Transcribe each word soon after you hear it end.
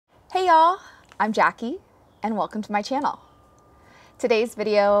Hey y'all, I'm Jackie and welcome to my channel. Today's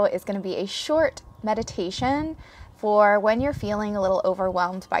video is going to be a short meditation for when you're feeling a little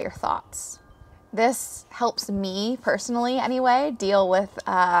overwhelmed by your thoughts. This helps me personally anyway deal with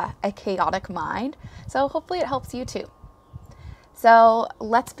a chaotic mind, so hopefully it helps you too. So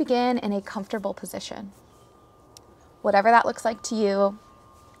let's begin in a comfortable position. Whatever that looks like to you,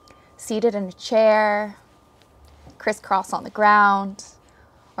 seated in a chair, crisscross on the ground,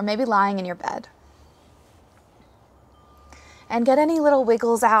 or maybe lying in your bed. And get any little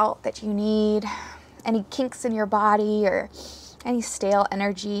wiggles out that you need, any kinks in your body or any stale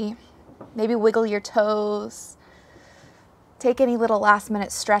energy. Maybe wiggle your toes. Take any little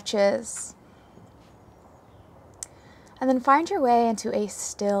last-minute stretches. And then find your way into a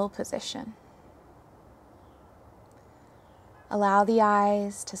still position. Allow the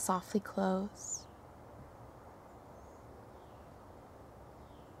eyes to softly close.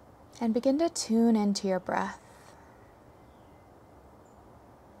 And begin to tune into your breath.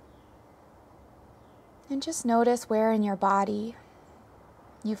 And just notice where in your body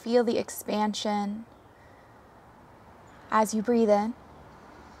you feel the expansion as you breathe in.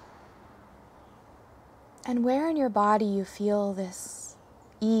 And where in your body you feel this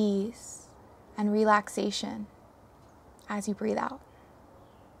ease and relaxation as you breathe out.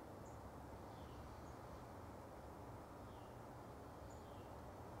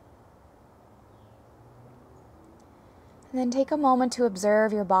 And then take a moment to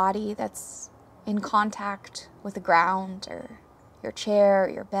observe your body that's in contact with the ground or your chair or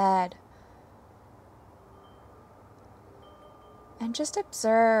your bed. And just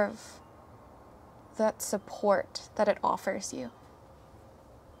observe that support that it offers you.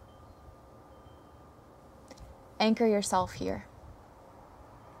 Anchor yourself here,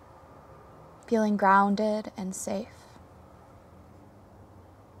 feeling grounded and safe.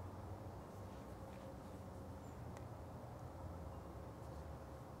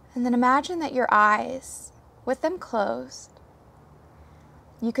 And then imagine that your eyes, with them closed,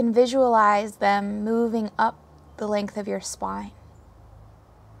 you can visualize them moving up the length of your spine.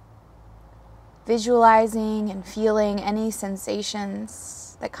 Visualizing and feeling any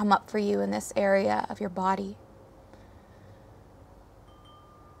sensations that come up for you in this area of your body.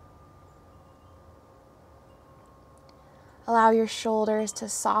 Allow your shoulders to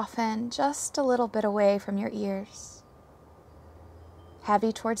soften just a little bit away from your ears.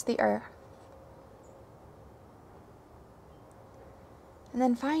 Heavy towards the earth. And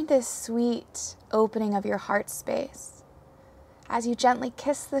then find this sweet opening of your heart space as you gently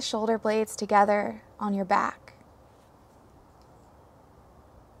kiss the shoulder blades together on your back.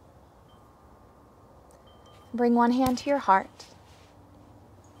 Bring one hand to your heart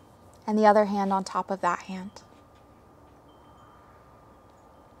and the other hand on top of that hand.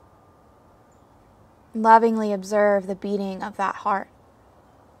 Lovingly observe the beating of that heart.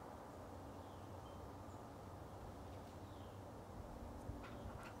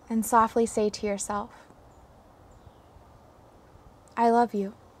 And softly say to yourself, I love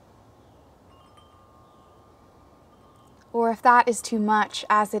you. Or if that is too much,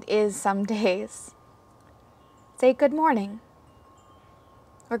 as it is some days, say good morning,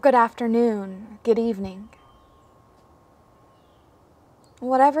 or good afternoon, or good evening.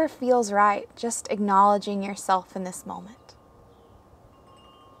 Whatever feels right, just acknowledging yourself in this moment.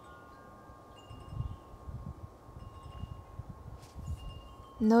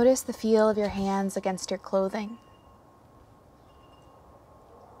 Notice the feel of your hands against your clothing,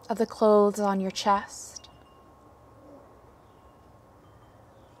 of the clothes on your chest,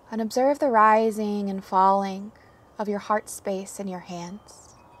 and observe the rising and falling of your heart space in your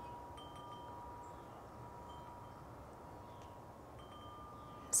hands.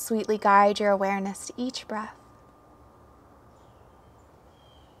 Sweetly guide your awareness to each breath.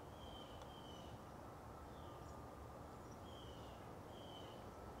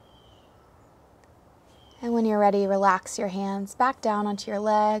 And when you're ready, relax your hands back down onto your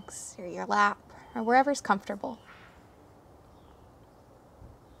legs or your lap or wherever's comfortable.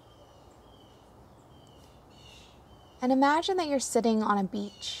 And imagine that you're sitting on a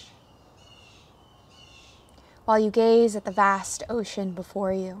beach while you gaze at the vast ocean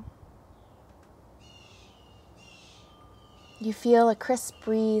before you. You feel a crisp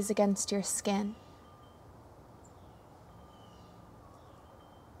breeze against your skin.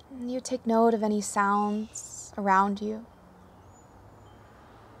 You take note of any sounds around you.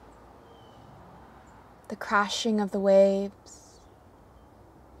 The crashing of the waves.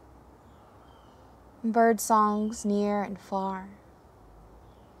 Bird songs near and far.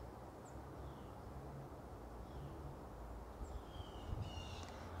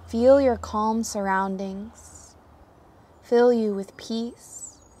 Feel your calm surroundings fill you with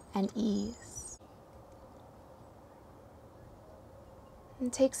peace and ease.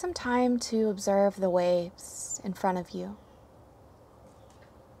 And take some time to observe the waves in front of you.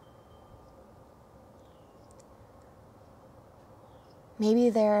 Maybe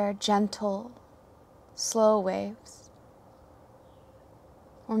they're gentle, slow waves.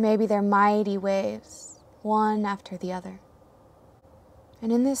 Or maybe they're mighty waves, one after the other.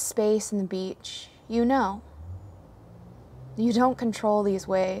 And in this space in the beach, you know, you don't control these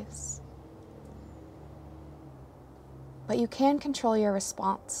waves, but you can control your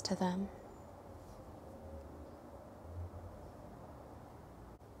response to them.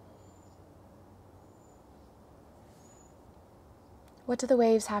 What do the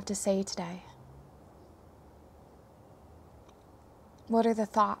waves have to say today? What are the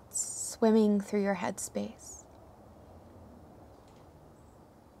thoughts swimming through your headspace?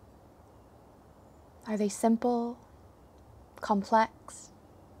 Are they simple, complex,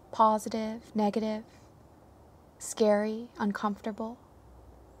 positive, negative, scary, uncomfortable,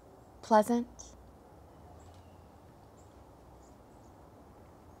 pleasant?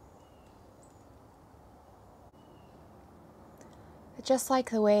 Just like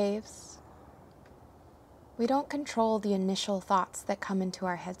the waves, we don't control the initial thoughts that come into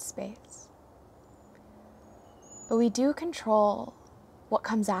our headspace, but we do control what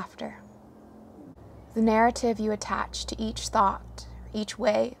comes after. The narrative you attach to each thought, each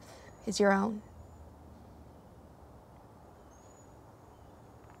wave, is your own.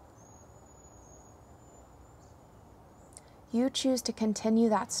 You choose to continue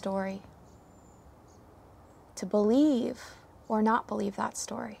that story, to believe or not believe that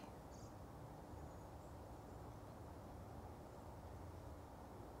story.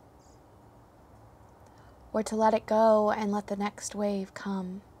 Or to let it go and let the next wave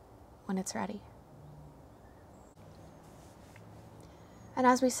come when it's ready. And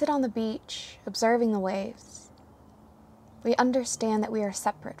as we sit on the beach, observing the waves, we understand that we are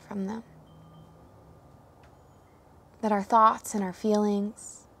separate from them. That our thoughts and our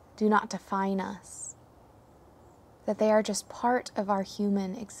feelings do not define us. That they are just part of our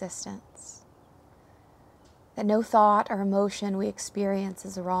human existence. That no thought or emotion we experience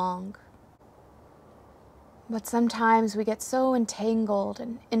is wrong. But sometimes we get so entangled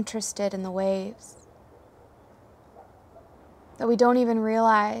and interested in the waves that we don't even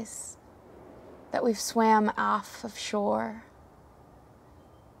realize that we've swam off of shore.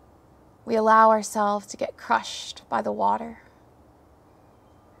 We allow ourselves to get crushed by the water,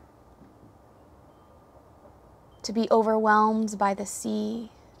 to be overwhelmed by the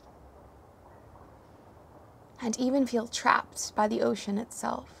sea, and even feel trapped by the ocean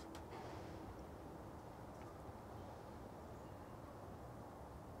itself.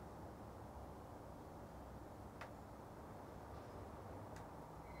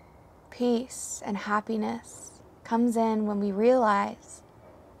 Peace and happiness comes in when we realize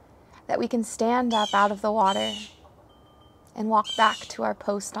that we can stand up out of the water and walk back to our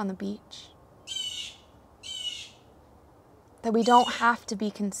post on the beach. That we don't have to be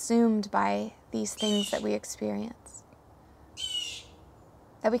consumed by these things that we experience.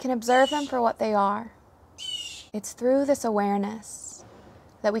 That we can observe them for what they are. It's through this awareness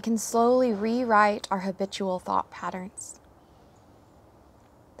that we can slowly rewrite our habitual thought patterns.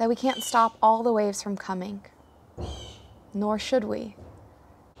 That we can't stop all the waves from coming, nor should we.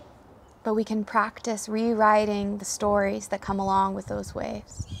 But we can practice rewriting the stories that come along with those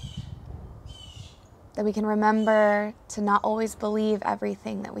waves. That we can remember to not always believe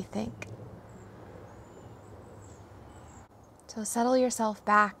everything that we think. So settle yourself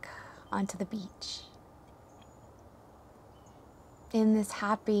back onto the beach. In this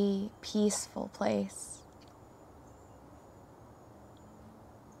happy, peaceful place.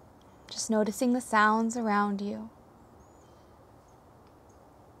 Just noticing the sounds around you.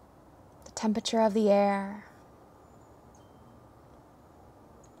 The temperature of the air.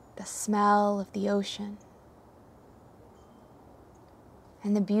 The smell of the ocean.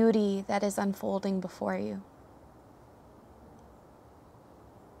 And the beauty that is unfolding before you.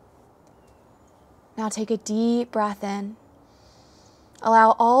 Now take a deep breath in.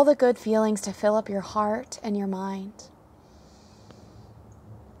 Allow all the good feelings to fill up your heart and your mind.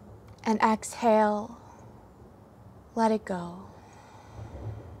 And exhale, let it go.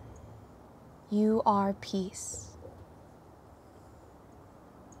 You are peace.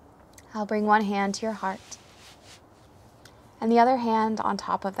 I'll bring one hand to your heart and the other hand on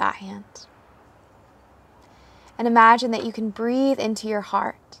top of that hand. And imagine that you can breathe into your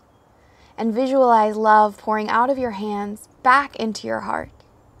heart and visualize love pouring out of your hands back into your heart.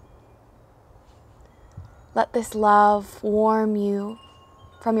 Let this love warm you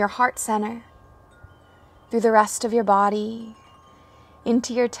from your heart center through the rest of your body,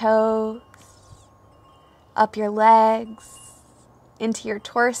 into your toes, up your legs, into your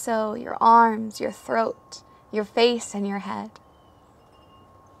torso, your arms, your throat, your face, and your head.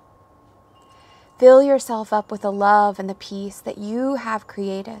 Fill yourself up with the love and the peace that you have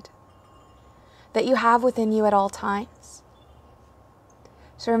created, that you have within you at all times.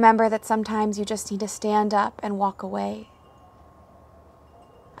 So remember that sometimes you just need to stand up and walk away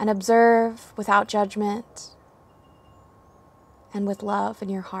and observe without judgment and with love in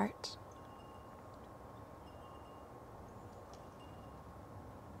your heart.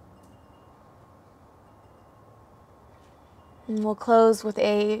 And we'll close with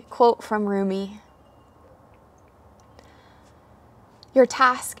a quote from Rumi. Your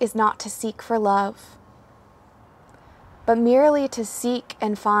task is not to seek for love, but merely to seek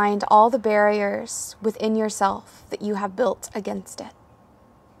and find all the barriers within yourself that you have built against it.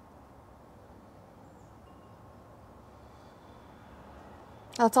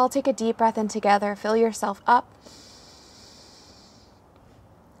 Let's all take a deep breath in together. Fill yourself up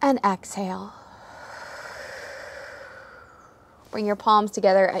and exhale. Bring your palms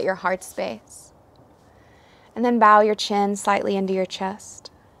together at your heart space. And then bow your chin slightly into your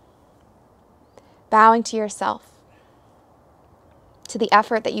chest. Bowing to yourself, to the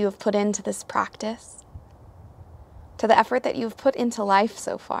effort that you have put into this practice, to the effort that you've put into life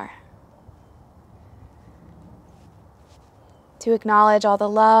so far. To acknowledge all the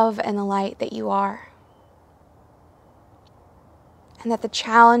love and the light that you are. And that the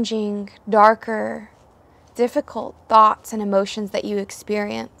challenging, darker, difficult thoughts and emotions that you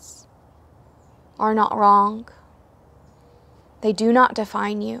experience are not wrong. They do not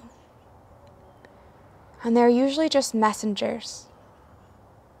define you. And they're usually just messengers,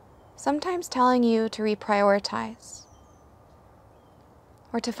 sometimes telling you to reprioritize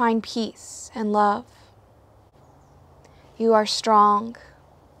or to find peace and love. You are strong,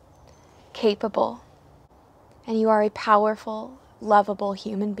 capable, and you are a powerful, lovable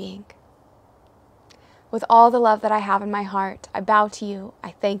human being. With all the love that I have in my heart, I bow to you.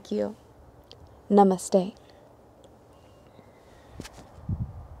 I thank you. Namaste.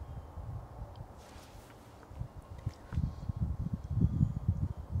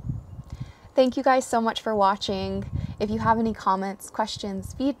 Thank you guys so much for watching. If you have any comments,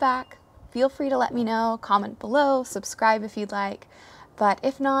 questions, feedback, feel free to let me know. Comment below, subscribe if you'd like. But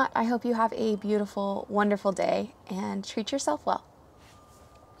if not, I hope you have a beautiful, wonderful day and treat yourself well.